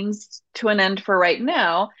just a means to an end for right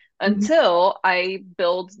now mhm, until I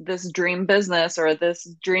build this dream business or this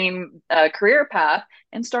dream career path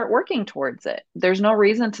and start working towards it. There's no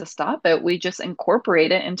reason to stop it. We just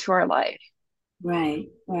incorporate it into our life. right,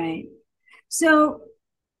 right. So,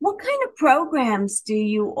 what kind of programs do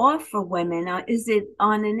you offer women? Is it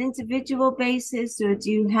on an individual basis, or do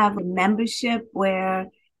you have a membership where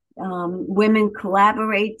women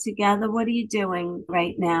collaborate together? What are you doing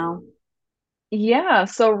right now? Yeah,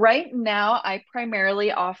 so right now I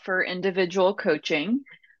primarily offer individual coaching.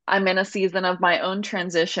 I'm in a season of my own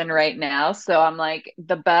transition right now. So I'm like,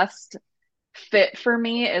 the best fit for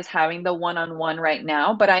me is having the one-on-one right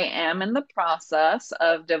now, but I am in the process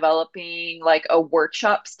of developing like a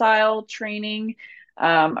workshop style training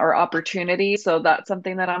or opportunity. So that's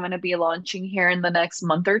something that I'm going to be launching here in the next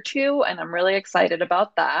month or two, and I'm really excited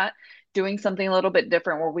about that. Doing something a little bit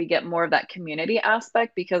different where we get more of that community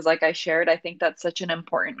aspect because, like I shared, I think that's such an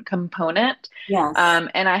important component. Yes,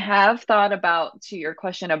 And I have thought about, to your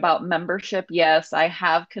question about membership, yes, I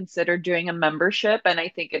have considered doing a membership, and I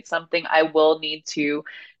think it's something I will need to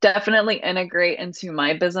definitely integrate into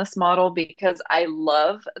my business model because I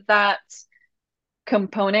love that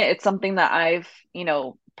component. It's something that I've,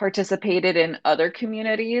 participated in other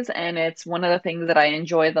communities, and it's one of the things that I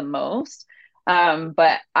enjoy the most.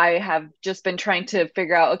 But I have just been trying to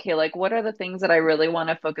figure out, okay, like what are the things that I really want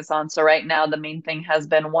to focus on? So right now, the main thing has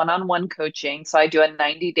been one-on-one coaching. So I do a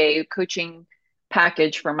 90-day coaching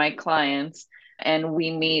package for my clients, and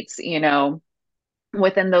we meet,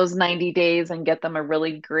 within those 90 days and get them a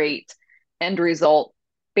really great end result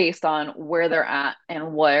based on where they're at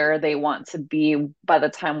and where they want to be by the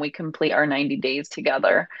time we complete our 90 days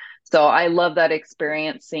together. So I love that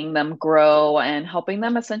experience, seeing them grow and helping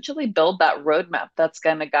them essentially build that roadmap that's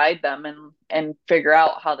going to guide them and figure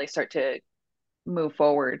out how they start to move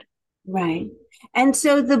forward. right. And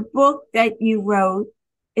so the book that you wrote,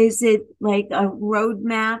 is it like a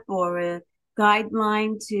roadmap or a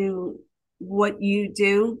guideline to what you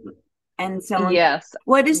do? And someone, Yes.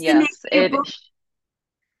 what is the name Yes. of your book? It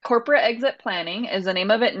Corporate Exit Planning is the name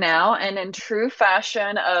of it now. And in true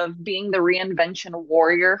fashion of being the reinvention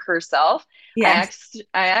warrior herself, Yes.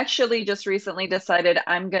 I actually just recently decided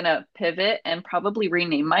I'm going to pivot and probably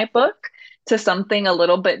rename my book to something a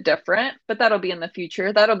little bit different, but that'll be in the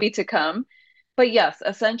future. That'll be to come. But yes,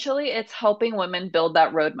 essentially it's helping women build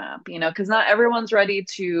that roadmap, because not everyone's ready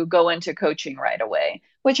to go into coaching right away,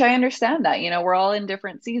 which I understand that, we're all in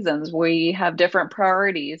different seasons. We have different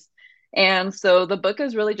priorities. And so the book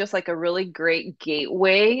is really just like a really great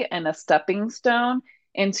gateway and a stepping stone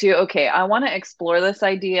into, okay, I want to explore this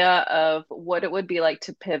idea of what it would be like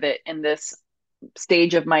to pivot in this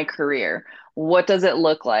stage of my career. What does it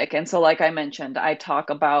look like? And so, like I mentioned, I talk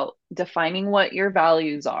about defining what your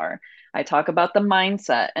values are. I talk about the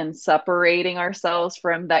mindset and separating ourselves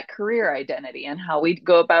from that career identity and how we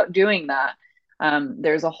go about doing that.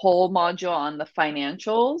 There's a whole module on the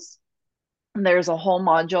financials. There's a whole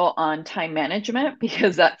module on time management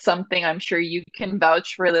because that's something I'm sure you can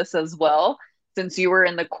vouch for this as well, since you were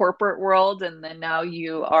in the corporate world and then now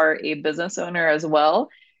you are a business owner as well.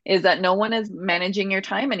 Is that no one is managing your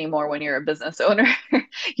time anymore when you're a business owner.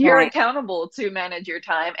 You're Right. accountable to manage your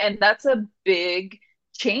time. And that's a big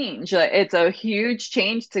change. It's a huge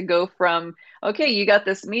change to go from, okay, you got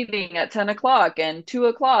this meeting at 10 o'clock and 2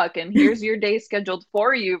 o'clock, and here's your day scheduled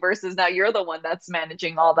for you, versus now you're the one that's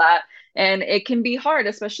managing all that. And it can be hard,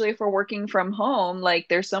 especially if we're working from home. Like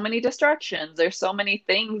there's so many distractions, there's so many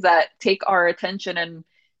things that take our attention and,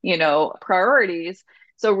 priorities.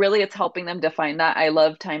 So really it's helping them define that. I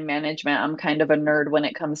love time management. I'm kind of a nerd when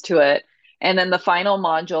it comes to it. And then the final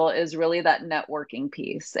module is really that networking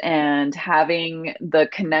piece and having the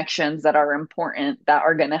connections that are important that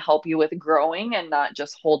are going to help you with growing and not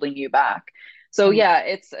just holding you back. So Right. yeah,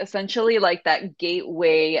 it's essentially like that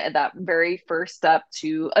gateway, that very first step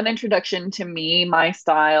to an introduction to me, my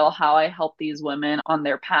style, how I help these women on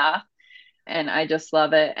their path, and I just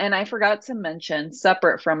love it. And I forgot to mention,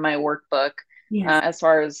 separate from my workbook, Yes. as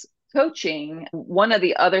far as coaching, one of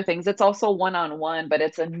the other things, it's also one-on-one, but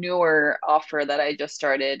it's a newer offer that I just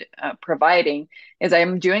started providing, is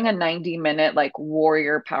I'm doing a 90-minute like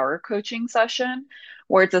warrior power coaching session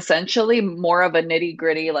where it's essentially more of a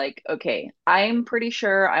nitty-gritty, like, okay, I'm pretty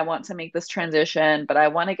sure I want to make this transition, but I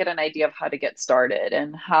want to get an idea of how to get started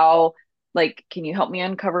and how, like, can you help me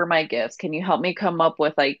uncover my gifts? Can you help me come up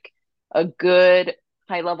with like a good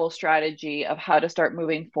high level strategy of how to start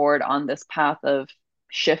moving forward on this path of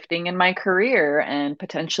shifting in my career and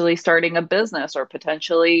potentially starting a business or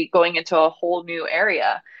potentially going into a whole new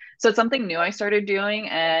area. So it's something new I started doing,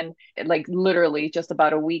 and like literally just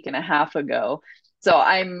about a week and a half ago. So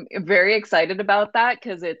I'm very excited about that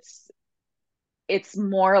because it's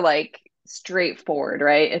more like straightforward,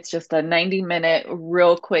 right? It's just a 90-minute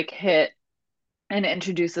real quick hit and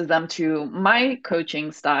introduces them to my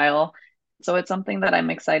coaching style. So it's something that I'm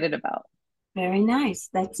excited about. Very nice.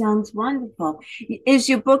 That sounds wonderful. Is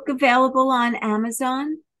your book available on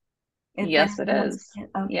Amazon? If Yes, it anyone wants is. to,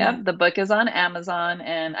 okay. Yep, the book is on Amazon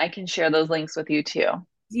and I can share those links with you too.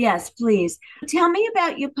 Yes, please. Tell me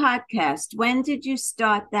about your podcast. When did you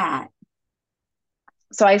start that?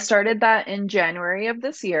 So I started that in January of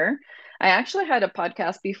this year. I actually had a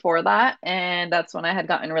podcast before that, and that's when I had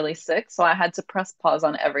gotten really sick. So I had to press pause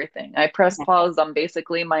on everything. I pressed pause on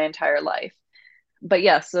basically my entire life. But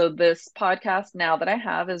yeah, so this podcast now that I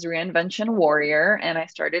have is Reinvention Warrior, and I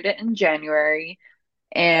started it in January.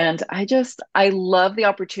 And I love the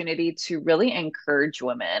opportunity to really encourage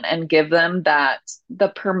women and give them the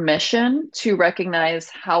permission to recognize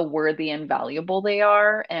how worthy and valuable they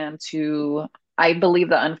are. And I believe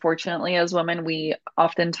that unfortunately, as women, we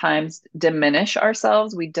oftentimes diminish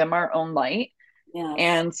ourselves, we dim our own light. Yes.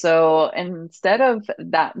 And so instead of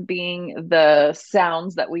that being the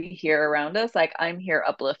sounds that we hear around us, like I'm here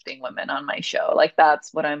uplifting women on my show. Like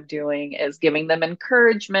that's what I'm doing is giving them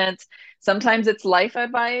encouragement. Sometimes it's life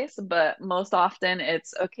advice, but most often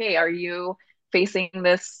it's okay, are you facing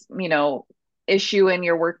this, issue in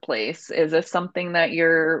your workplace? Is this something that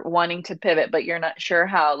you're wanting to pivot, but you're not sure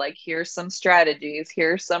how? Like, here's some strategies,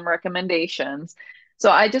 here's some recommendations.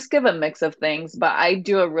 So I just give a mix of things, but I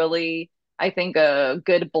think a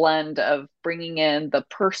good blend of bringing in the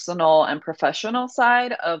personal and professional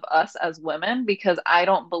side of us as women, because I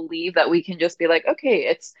don't believe that we can just be like,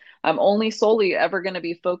 okay, I'm only solely ever going to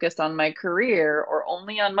be focused on my career or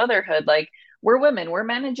only on motherhood. Like, we're women, we're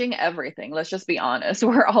managing everything. Let's just be honest.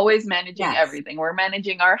 We're always managing Yes. everything. We're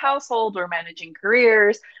managing our household, we're managing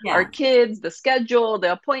careers, our Yes. kids, the schedule,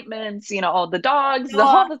 the appointments, all the dogs, Sure.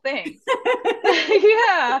 all the things.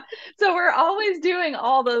 Yeah. So we're always doing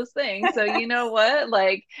all those things. So you know what?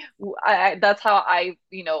 Like that's how I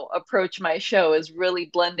approach my show, is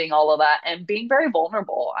really blending all of that and being very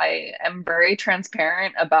vulnerable. I am very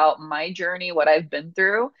transparent about my journey, what I've been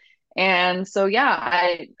through. And so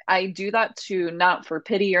yeah, I do that to not for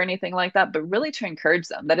pity or anything like that, but really to encourage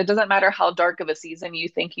them that it doesn't matter how dark of a season you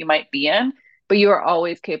think you might be in, but you are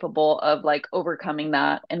always capable of like overcoming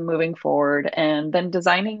that and moving forward and then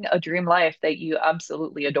designing a dream life that you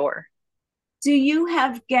absolutely adore. Do you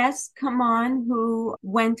have guests come on who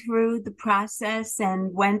went through the process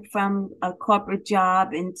and went from a corporate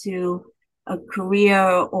job into a career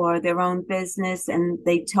or their own business and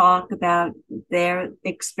they talk about their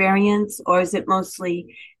experience, or is it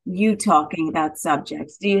mostly you talking about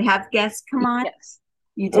subjects? Do you have guests come on? Yes.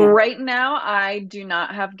 You do. Right now, I do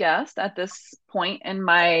not have guests at this point in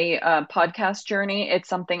my podcast journey. It's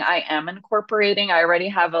something I am incorporating. I already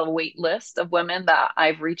have a wait list of women that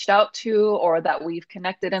I've reached out to or that we've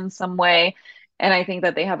connected in some way. And I think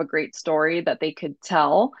that they have a great story that they could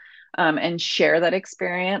tell, and share that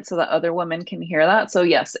experience so that other women can hear that. So,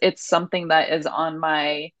 yes, it's something that is on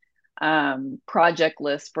my project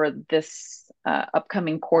list for this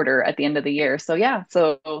upcoming quarter at the end of the year. So yeah,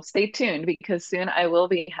 so stay tuned because soon I will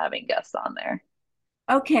be having guests on there.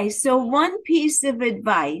 Okay, so one piece of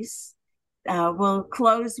advice, we'll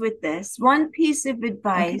close with this. One piece of Okay.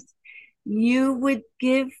 advice you would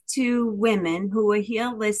give to women who are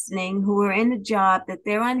here listening, who are in a job that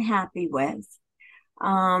they're unhappy with,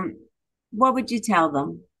 what would you tell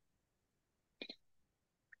them?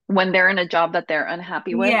 when they're in a job that they're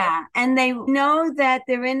unhappy with. Yeah, and they know that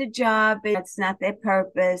they're in a job, it's not their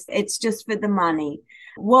purpose, it's just for the money.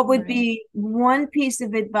 What would Right. be one piece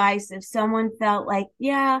of advice if someone felt like,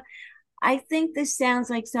 yeah, I think this sounds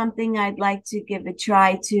like something I'd like to give a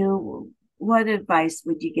try to? What advice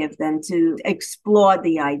would you give them to explore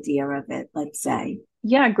the idea of it, let's say?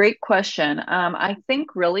 Yeah, great question. I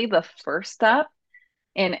think really the first step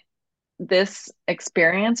in this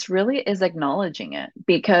experience really is acknowledging it,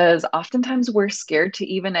 because oftentimes we're scared to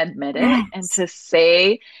even admit it and Yes, to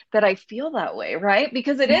say that I feel that way, right?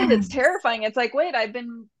 Because it's yes, terrifying. It's like, wait, I've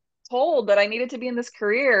been told that I needed to be in this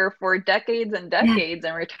career for decades and yes. decades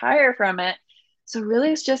and retire from it. So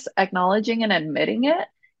really it's just acknowledging and admitting it,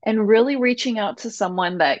 and really reaching out to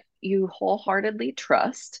someone that you wholeheartedly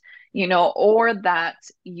trust, or that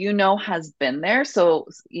has been there. So,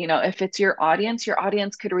 if it's your audience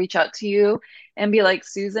could reach out to you and be like,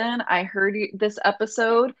 Susan, I heard this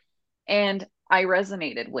episode and I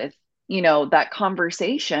resonated with, that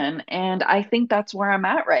conversation. And I think that's where I'm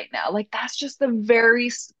at right now. Like, that's just the very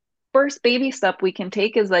first baby step we can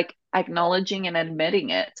take, is like acknowledging and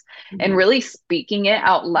admitting it and Yeah. really speaking it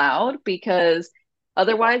out loud, because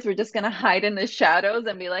otherwise we're just going to hide in the shadows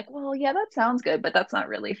and be like, well, yeah, that sounds good, but that's not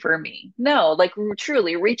really for me. No, like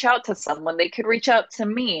truly reach out to someone. They could reach out to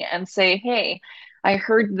me and say, hey, I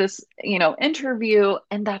heard this, interview,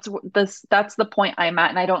 and that's the point I'm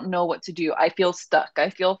at, and I don't know what to do. I feel stuck. I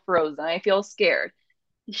feel frozen. I feel scared.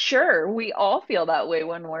 Sure, we all feel that way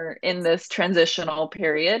when we're in this transitional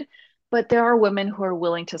period, but there are women who are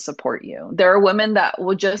willing to support you. There are women that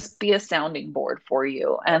will just be a sounding board for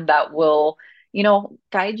you and that will,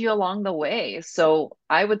 guide you along the way. So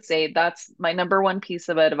I would say that's my number one piece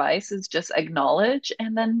of advice, is just acknowledge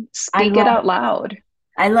and then I speak it love out loud.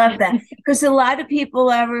 I love that because a lot of people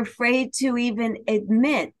are afraid to even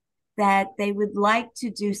admit that they would like to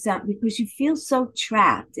do something because you feel so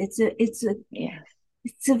trapped. Yes.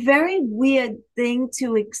 It's a very weird thing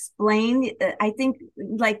to explain. I think,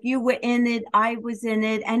 like you were in it, I was in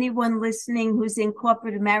it. Anyone listening who's in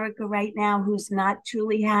corporate America right now who's not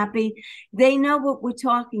truly happy, they know what we're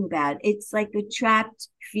talking about. It's like a trapped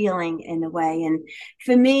feeling in a way. And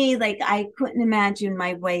for me, like I couldn't imagine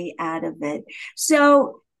my way out of it.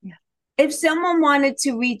 So Yeah. if someone wanted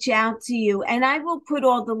to reach out to you, and I will put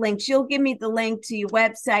all the links, you'll give me the link to your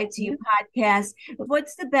website, to your Yeah. podcast.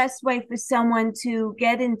 What's the best way for someone to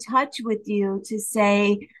get in touch with you to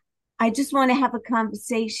say, I just want to have a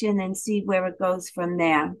conversation and see where it goes from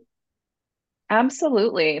there?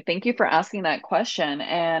 Absolutely. Thank you for asking that question.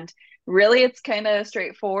 And really, it's kind of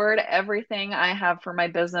straightforward. Everything I have for my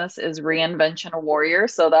business is Reinvention Warrior.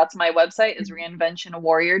 So that's my website, is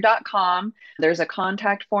reinventionwarrior.com. There's a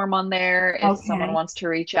contact form on there if someone Okay. wants to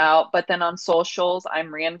reach out. But then on socials, I'm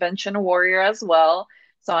Reinvention Warrior as well.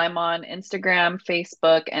 So I'm on Instagram,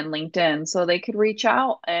 Facebook, and LinkedIn. So they could reach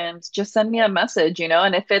out and just send me a message,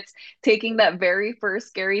 and if it's taking that very first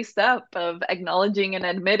scary step of acknowledging and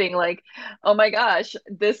admitting, like, oh my gosh,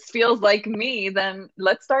 this feels like me, then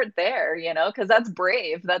let's start there, because that's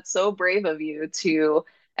brave. That's so brave of you to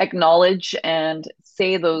acknowledge and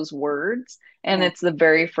say those words. And Yeah. it's the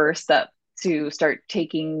very first step to start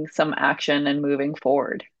taking some action and moving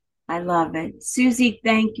forward. I love it. Susie,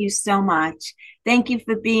 thank you so much. Thank you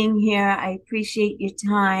for being here. I appreciate your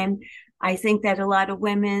time. I think that a lot of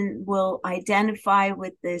women will identify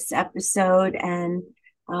with this episode, and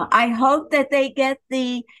I hope that they get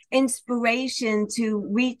the inspiration to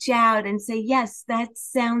reach out and say, yes, that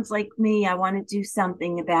sounds like me. I want to do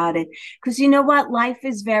something about it. Because you know what? Life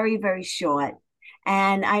is very, very short.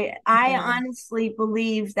 And I Yeah. honestly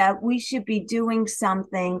believe that we should be doing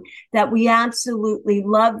something that we absolutely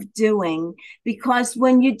love doing, because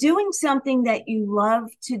when you're doing something that you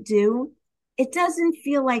love to do, it doesn't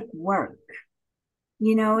feel like work.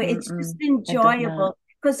 It's just Mm-mm, it does not. enjoyable.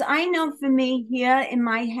 Because I know for me here in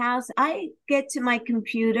my house, I get to my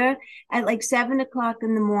computer at like 7 o'clock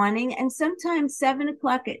in the morning, and sometimes 7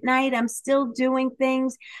 o'clock at night, I'm still doing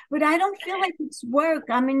things, but I don't feel like it's work.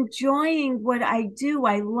 I'm enjoying what I do.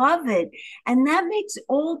 I love it. And that makes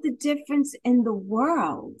all the difference in the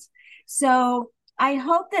world. So I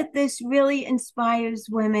hope that this really inspires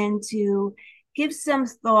women to give some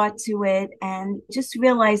thought to it and just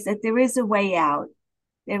realize that there is a way out.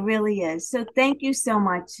 There really is. So thank you so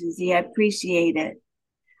much, Susie. I appreciate it.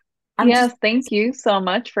 I'm just Yes, thank you so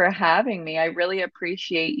much for having me. I really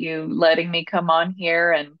appreciate you letting me come on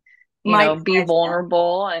here and, my be pleasure.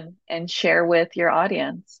 vulnerable and share with your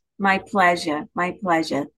audience. My pleasure. My pleasure.